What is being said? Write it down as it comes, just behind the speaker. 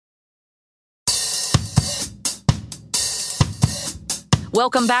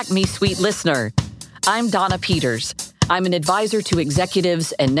Welcome back, Me Suite listener. I'm Donna Peters. I'm an advisor to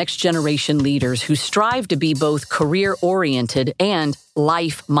executives and next-generation leaders who strive to be both career-oriented and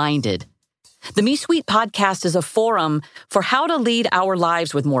life-minded. The Me Suite podcast is a forum for how to lead our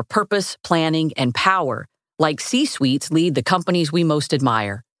lives with more purpose, planning, and power, like C-suites lead the companies we most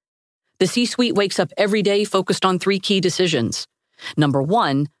admire. The C-suite wakes up every day focused on 3 key decisions. Number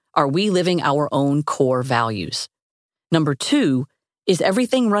 1, are we living our own core values? Number 2, is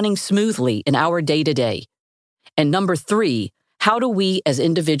everything running smoothly in our day-to-day? And number 3, how do we as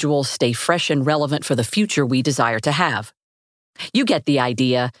individuals stay fresh and relevant for the future we desire to have? You get the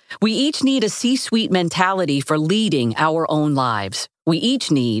idea. We each need a C-suite mentality for leading our own lives. We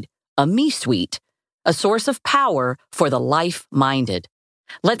each need a Me Suite, a source of power for the life-minded.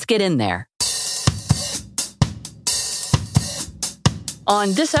 Let's get in there.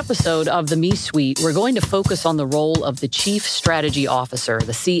 On this episode of the Me Suite, we're going to focus on the role of the Chief Strategy Officer,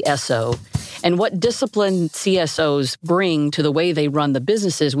 the CSO, and what discipline CSOs bring to the way they run the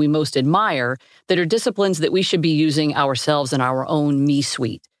businesses we most admire that are disciplines that we should be using ourselves in our own Me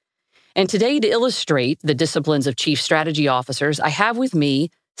Suite. And today, to illustrate the disciplines of Chief Strategy Officers, I have with me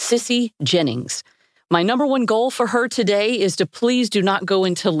Sissy Jennings. My number 1 goal for her today is to please do not go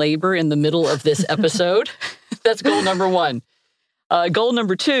into labor in the middle of this episode. That's goal number 1. Goal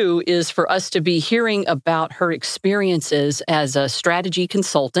number 2 is for us to be hearing about her experiences as a strategy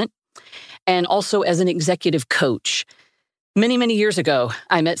consultant and also as an executive coach. Many, many years ago,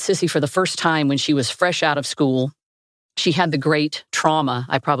 I met Sissy for the first time when she was fresh out of school. She had the great trauma,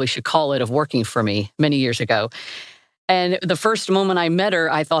 I probably should call it, of working for me many years ago. And the first moment I met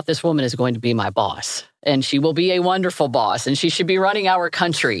her, I thought this woman is going to be my boss. And she will be a wonderful boss, and she should be running our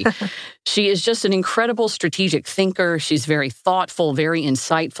country. She is just an incredible strategic thinker. She's very thoughtful, very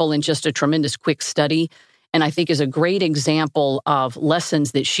insightful, and just a tremendous quick study. And I think is a great example of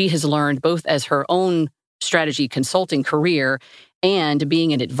lessons that she has learned both as her own strategy consulting career and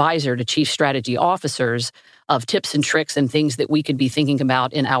being an advisor to chief strategy officers of tips and tricks and things that we could be thinking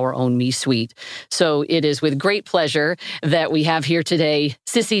about in our own Me Suite. So it is with great pleasure that we have here today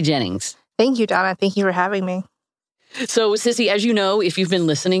Sissy Jennings. Thank you, Donna. Thank you for having me. So, Sissy, as you know, if you've been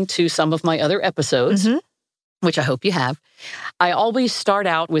listening to some of my other episodes, which I hope you have, I always start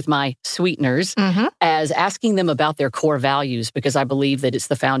out with my sweeteners as asking them about their core values because I believe that it's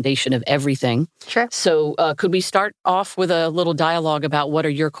the foundation of everything. Sure. So could we start off with a little dialogue about what are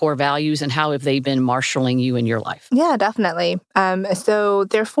your core values and how have they been marshaling you in your life? Yeah, definitely. So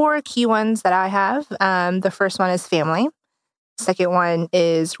there are 4 key ones that I have. The first one is family. Second one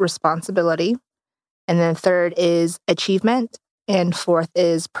is responsibility. And then third is achievement. And fourth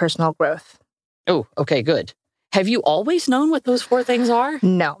is personal growth. Oh, okay, good. Have you always known what those 4 things are?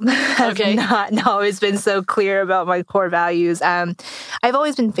 No, Okay. I've not always been so clear about my core values. I've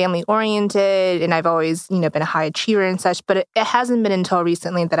always been family oriented and I've always, been a high achiever and such, but it hasn't been until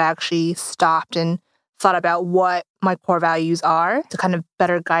recently that I actually stopped and thought about what my core values are to kind of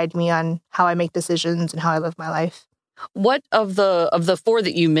better guide me on how I make decisions and how I live my life. What of the 4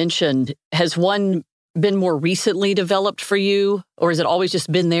 that you mentioned, has one been more recently developed for you, or has it always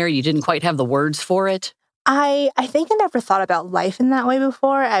just been there? You didn't quite have the words for it? I think I never thought about life in that way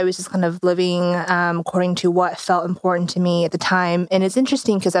before. I was just kind of living according to what felt important to me at the time. And it's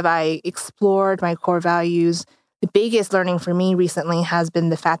interesting because as I explored my core values, the biggest learning for me recently has been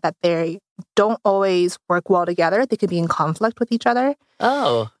the fact that they don't always work well together. They could be in conflict with each other.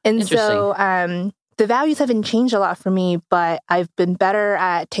 Oh, and interesting. So the values haven't changed a lot for me, but I've been better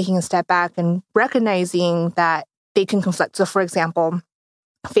at taking a step back and recognizing that they can conflict. So, for example,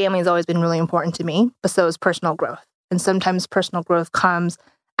 family has always been really important to me, but so is personal growth. And sometimes personal growth comes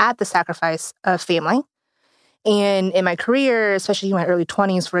at the sacrifice of family. And in my career, especially in my early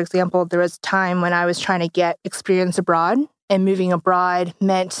 20s, for example, there was a time when I was trying to get experience abroad, and moving abroad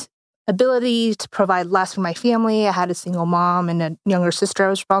meant ability to provide less for my family. I had a single mom and a younger sister I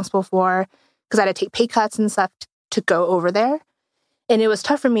was responsible for because I had to take pay cuts and stuff to go over there. And it was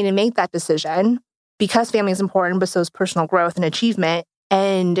tough for me to make that decision because family is important, but so is personal growth and achievement.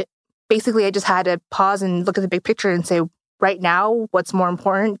 And basically, I just had to pause and look at the big picture and say, right now, what's more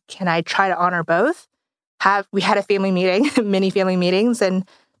important? Can I try to honor both? We had a family meeting, many family meetings, and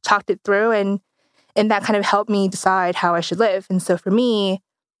talked it through. And that kind of helped me decide how I should live. And so for me,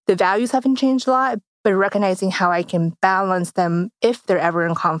 the values haven't changed a lot, but recognizing how I can balance them if they're ever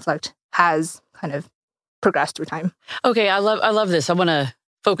in conflict has kind of progressed through time. Okay, I love this. I want to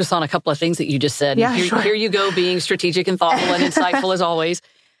focus on a couple of things that you just said. Yeah, sure. Here you go, being strategic and thoughtful and insightful as always.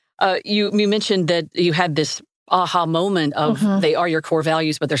 You mentioned that you had this aha moment of they are your core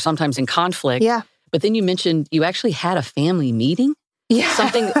values, but they're sometimes in conflict. Yeah. But then you mentioned you actually had a family meeting. Yeah.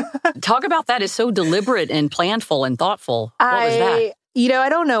 Talk about that. It's so deliberate and planful and thoughtful. What was that? I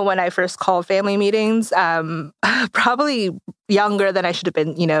don't know when I first called family meetings. Probably younger than I should have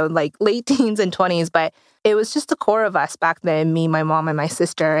been, like late teens and 20s. But it was just the core of us back then, me, my mom, and my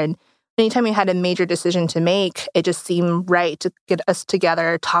sister. And anytime we had a major decision to make, it just seemed right to get us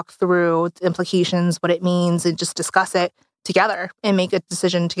together, talk through the implications, what it means, and just discuss it together and make a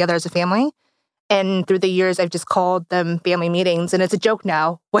decision together as a family. And through the years, I've just called them family meetings. And it's a joke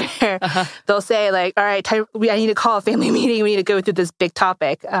now where they'll say like, all right, I need to call a family meeting. We need to go through this big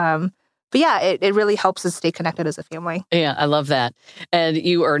topic. But yeah, it really helps us stay connected as a family. Yeah, I love that. And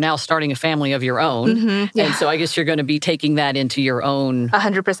you are now starting a family of your own. Mm-hmm, yeah. And so I guess you're going to be taking that into your own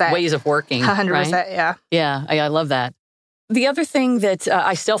 100% ways of working. 100%, right? yeah. Yeah, I love that. The other thing that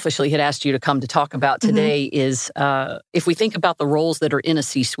I selfishly had asked you to come to talk about today is if we think about the roles that are in a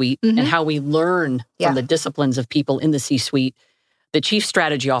C-suite and how we learn from the disciplines of people in the C-suite, the Chief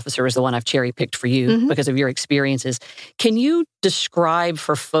Strategy Officer is the one I've cherry-picked for you because of your experiences. Can you describe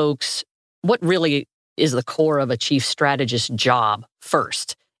for folks what really is the core of a chief strategist's job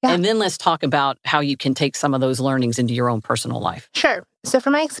first? Yeah. And then let's talk about how you can take some of those learnings into your own personal life. Sure. So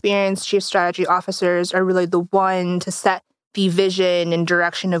from my experience, Chief Strategy Officers are really the one to set the vision and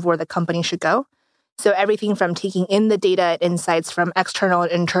direction of where the company should go. So everything from taking in the data and insights from external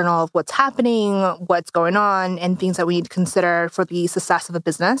and internal of what's happening, what's going on, and things that we need to consider for the success of a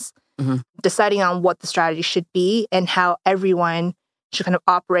business, deciding on what the strategy should be and how everyone should kind of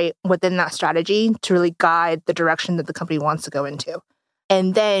operate within that strategy to really guide the direction that the company wants to go into.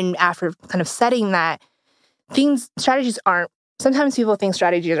 And then after kind of setting that, strategies aren't, sometimes people think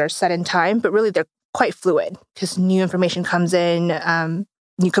strategies are set in time, but really they're quite fluid because new information comes in,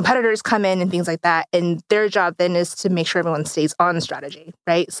 new competitors come in and things like that. And their job then is to make sure everyone stays on strategy,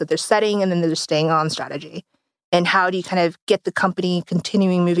 right? So they're setting and then they're staying on strategy. And how do you kind of get the company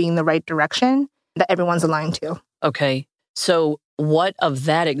continuing moving in the right direction that everyone's aligned to? Okay. So what of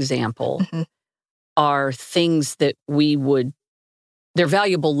that example are things that they're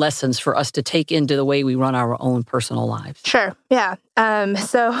valuable lessons for us to take into the way we run our own personal lives? Sure. Yeah.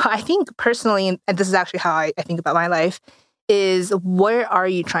 So I think personally, and this is actually how I think about my life, is where are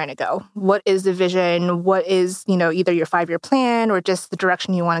you trying to go? What is the vision? What is, either your 5-year plan or just the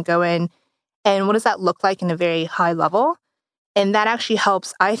direction you want to go in? And what does that look like in a very high level? And that actually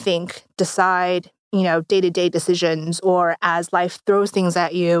helps, I think, decide, day-to-day decisions, or as life throws things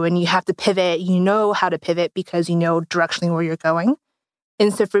at you and you have to pivot, you know how to pivot because you know directionally where you're going.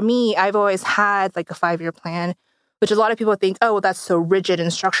 And so for me, I've always had like a 5-year plan, which a lot of people think, oh, well, that's so rigid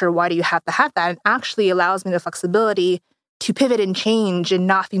and structured. Why do you have to have that? It actually allows me the flexibility to pivot and change and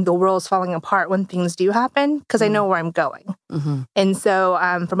not think the world's falling apart when things do happen because I know where I'm going. And so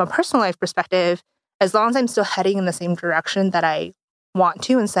from a personal life perspective, as long as I'm still heading in the same direction that I want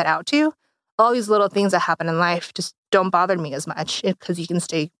to and set out to, all these little things that happen in life just don't bother me as much because you can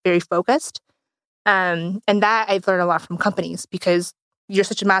stay very focused. And that I've learned a lot from companies because you're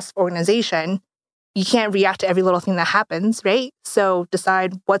such a massive organization, you can't react to every little thing that happens, right? So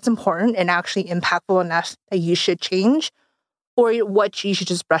decide what's important and actually impactful enough that you should change or what you should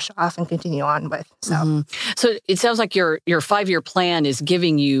just brush off and continue on with. So it sounds like your 5-year plan is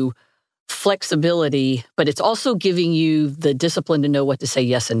giving you flexibility, but it's also giving you the discipline to know what to say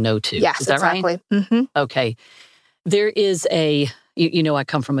yes and no to. Yes, is that exactly. Right? Okay. There is I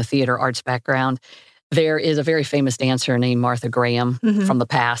come from a theater arts background. There is a very famous dancer named Martha Graham from the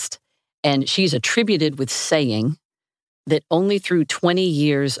past, and she's attributed with saying that only through 20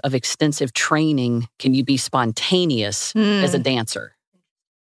 years of extensive training can you be spontaneous as a dancer.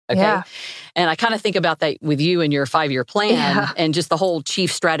 Okay. Yeah. And I kind of think about that with you and your 5-year plan and just the whole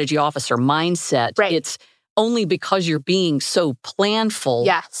chief strategy officer mindset. Right. It's only because you're being so planful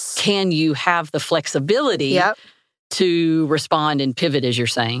can you have the flexibility to respond and pivot, as you're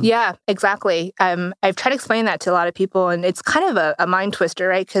saying. Yeah, exactly. I've tried to explain that to a lot of people, and it's kind of a mind twister,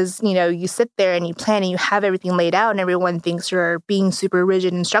 right? Because, you sit there and you plan and you have everything laid out, and everyone thinks you're being super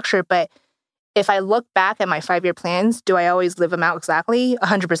rigid and structured. But if I look back at my 5-year plans, do I always live them out exactly?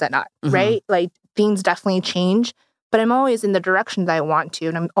 100% not, right? Like, things definitely change, but I'm always in the direction that I want to,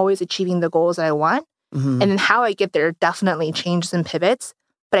 and I'm always achieving the goals that I want. And then how I get there definitely changes and pivots,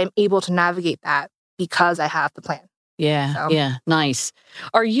 but I'm able to navigate that because I have the plan. Yeah, nice.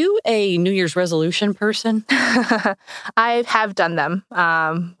 Are you a New Year's resolution person? I have done them.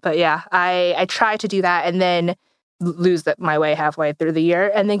 But yeah, I try to do that and then lose my way halfway through the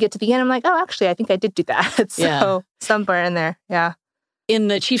year and then get to the end. I'm like, oh, actually, I think I did do that. So somewhere in there, yeah. In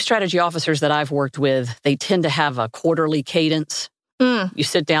the chief strategy officers that I've worked with, they tend to have a quarterly cadence. You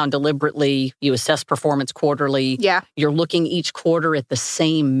sit down deliberately, you assess performance quarterly. Yeah. You're looking each quarter at the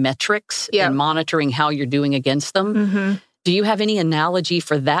same metrics and monitoring how you're doing against them. Mm-hmm. Do you have any analogy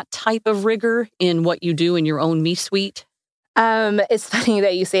for that type of rigor in what you do in your own Me Suite? It's funny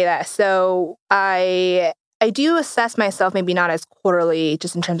that you say that. So I do assess myself, maybe not as quarterly,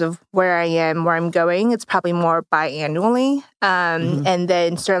 just in terms of where I am, where I'm going. It's probably more biannually. And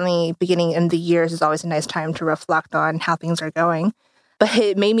then certainly beginning in the years is always a nice time to reflect on how things are going. But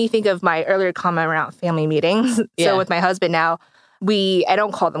it made me think of my earlier comment around family meetings. So with my husband now, I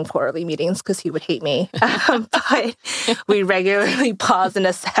don't call them quarterly meetings because he would hate me, but we regularly pause and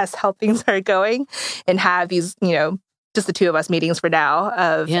assess how things are going and have these, just the two of us meetings for now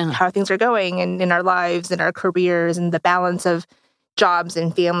of how things are going and in our lives and our careers and the balance of jobs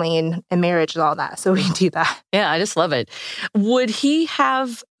and family and marriage and all that. So we do that. Yeah, I just love it. Would he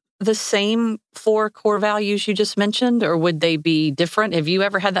have the same 4 core values you just mentioned, or would they be different? Have you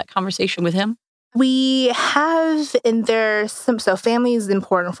ever had that conversation with him? We have, and so family is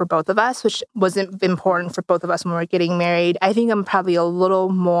important for both of us, which wasn't important for both of us when we were getting married. I think I'm probably a little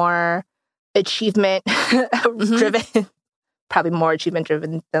more achievement driven, probably more achievement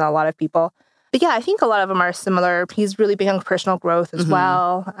driven than a lot of people. But yeah, I think a lot of them are similar. He's really big on personal growth as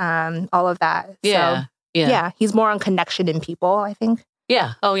well, all of that. Yeah. Yeah, he's more on connection in people, I think.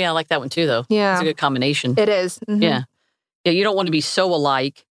 Yeah. Oh, yeah, I like that one too, though. Yeah. It's a good combination. It is. Mm-hmm. Yeah. Yeah, you don't want to be so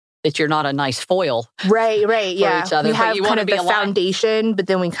alike that you're not a nice foil. Right, for yeah. each other. We have you kind want of to be the foundation, but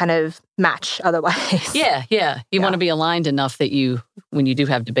then we kind of match otherwise. Yeah. You want to be aligned enough that when you do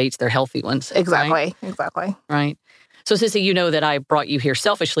have debates, they're healthy ones. Exactly. Right. So, Sissy, you know that I brought you here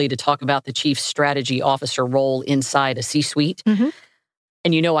selfishly to talk about the Chief Strategy Officer role inside a C-suite. Mm-hmm.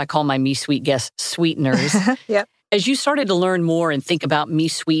 And you know I call my Me Suite guests sweeteners. Yep. As you started to learn more and think about Me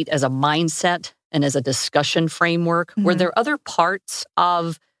Suite as a mindset and as a discussion framework, were there other parts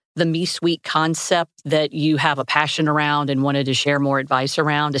of the Me Suite concept that you have a passion around and wanted to share more advice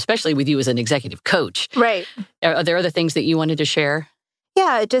around, especially with you as an executive coach? Right. Are there other things that you wanted to share?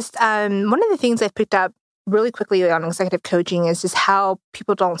 Yeah, just one of the things I've picked up really quickly on executive coaching is just how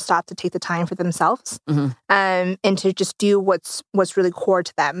people don't stop to take the time for themselves and to just do what's really core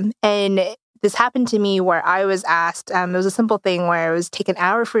to them. And this happened to me where I was asked, it was a simple thing where it was take an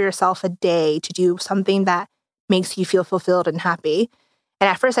hour for yourself a day to do something that makes you feel fulfilled and happy. And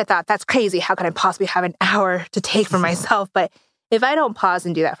at first I thought, that's crazy. How can I possibly have an hour to take for myself? But if I don't pause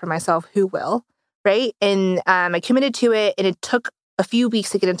and do that for myself, who will? Right? And I committed to it, and it took a few weeks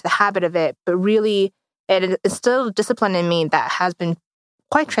to get into the habit of it, but really it instilled a discipline in me that has been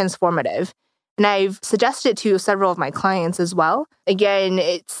quite transformative. And I've suggested it to several of my clients as well. Again,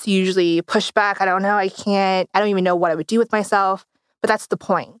 it's usually pushback. I don't know. I don't even know what I would do with myself. But that's the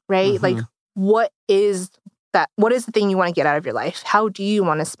point, right? Like, what is that? What is the thing you want to get out of your life? How do you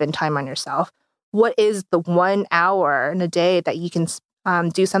want to spend time on yourself? What is the 1 hour in a day that you can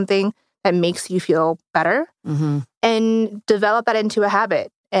do something that makes you feel better and develop that into a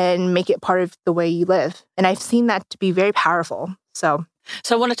habit and make it part of the way you live? And I've seen that to be very powerful. So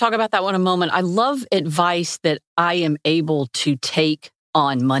I want to talk about that one a moment. I love advice that I am able to take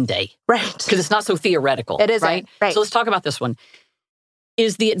on Monday. Right. Because it's not so theoretical. It isn't. Right. So let's talk about this one.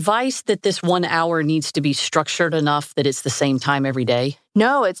 Is the advice that this 1 hour needs to be structured enough that it's the same time every day?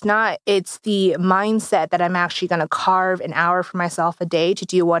 No, it's not. It's the mindset that I'm actually going to carve an hour for myself a day to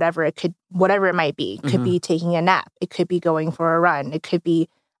do whatever it might be. It could be taking a nap. It could be going for a run. It could be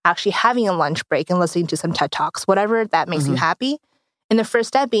actually having a lunch break and listening to some TED Talks, whatever that makes you happy. And the first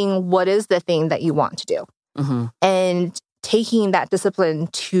step being, what is the thing that you want to do? And taking that discipline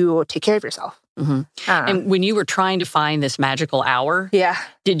to take care of yourself. And when you were trying to find this magical hour,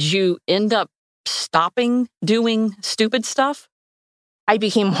 did you end up stopping doing stupid stuff? I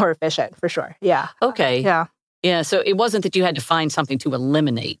became more efficient, for sure. Yeah. Okay. Yeah. Yeah. So it wasn't that you had to find something to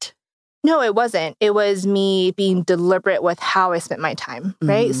eliminate. No, it wasn't. It was me being deliberate with how I spent my time,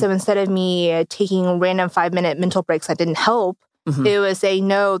 right? So instead of me taking random 5-minute mental breaks that didn't help, it was saying,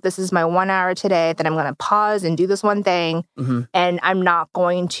 no, this is my 1 hour today that I'm going to pause and do this one thing, and I'm not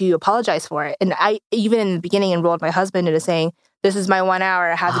going to apologize for it. And I, even in the beginning, enrolled my husband into saying, this is my 1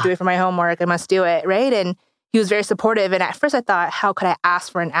 hour. I have to do it for my homework. I must do it, right? And he was very supportive. And at first I thought, how could I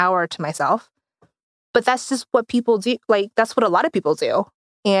ask for an hour to myself? But that's just what people do. Like, that's what a lot of people do.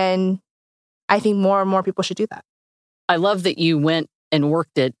 And I think more and more people should do that. I love that you went and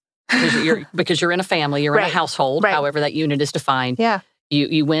worked it because you're in a family, you're in a household, however that unit is defined. Yeah.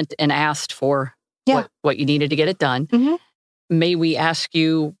 You went and asked for what you needed to get it done. May we ask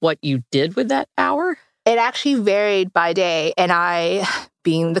you what you did with that hour? It actually varied by day. And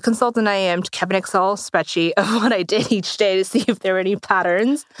being the consultant I am, kept an Excel spreadsheet of what I did each day to see if there were any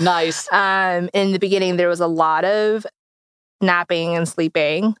patterns. Nice. In the beginning, there was a lot of napping and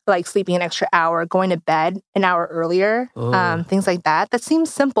sleeping, like sleeping an extra hour, going to bed an hour earlier, things like that. That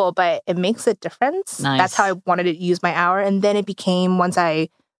seems simple, but it makes a difference. Nice. That's how I wanted to use my hour. And then it became, once I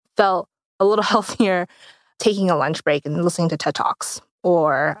felt a little healthier, taking a lunch break and listening to TED Talks,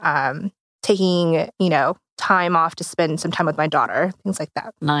 or taking, time off to spend some time with my daughter, things like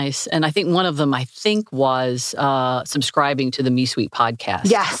that. Nice. And I think one of them, was subscribing to the Me Suite podcast.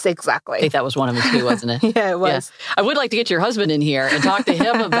 Yes, exactly. I think that was one of them too, wasn't it? Yeah, it was. Yeah. I would like to get your husband in here and talk to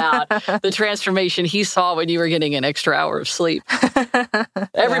him about the transformation he saw when you were getting an extra hour of sleep.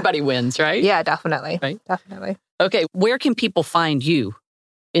 Everybody wins, right? Yeah, definitely. Right? Definitely. Okay. Where can people find you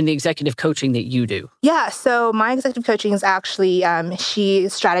in the executive coaching that you do? Yeah, so my executive coaching is actually She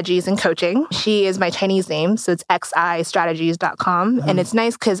Strategies and Coaching. She is my Chinese name, so it's xistrategies.com. And it's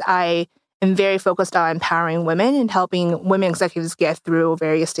nice because I am very focused on empowering women and helping women executives get through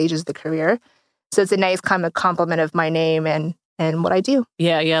various stages of the career. So it's a nice kind of complement of my name and what I do.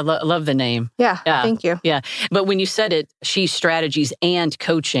 Yeah, love the name. Yeah, thank you. Yeah, but when you said it, She Strategies and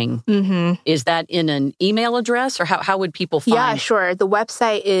Coaching, is that in an email address, or how would people find? Yeah, sure. The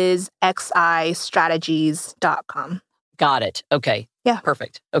website is xistrategies.com. Got it. Okay. Yeah.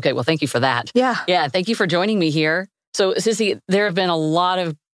 Perfect. Okay, well, thank you for that. Yeah. Yeah, thank you for joining me here. So, Sissy, there have been a lot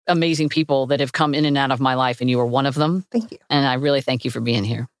of amazing people that have come in and out of my life, and you are one of them. Thank you. And I really thank you for being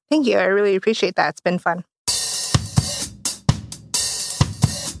here. Thank you. I really appreciate that. It's been fun.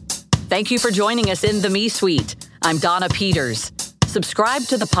 Thank you for joining us in the Me Suite. I'm Donna Peters. Subscribe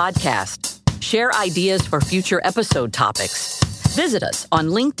to the podcast. Share ideas for future episode topics. Visit us on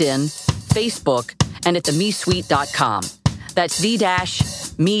LinkedIn, Facebook, and at themesuite.com. That's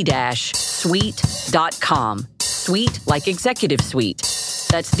the-me-suite.com. Suite like executive suite.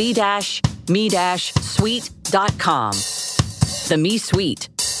 That's the-me-suite.com. The Me Suite,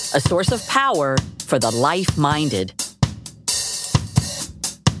 a source of power for the life-minded.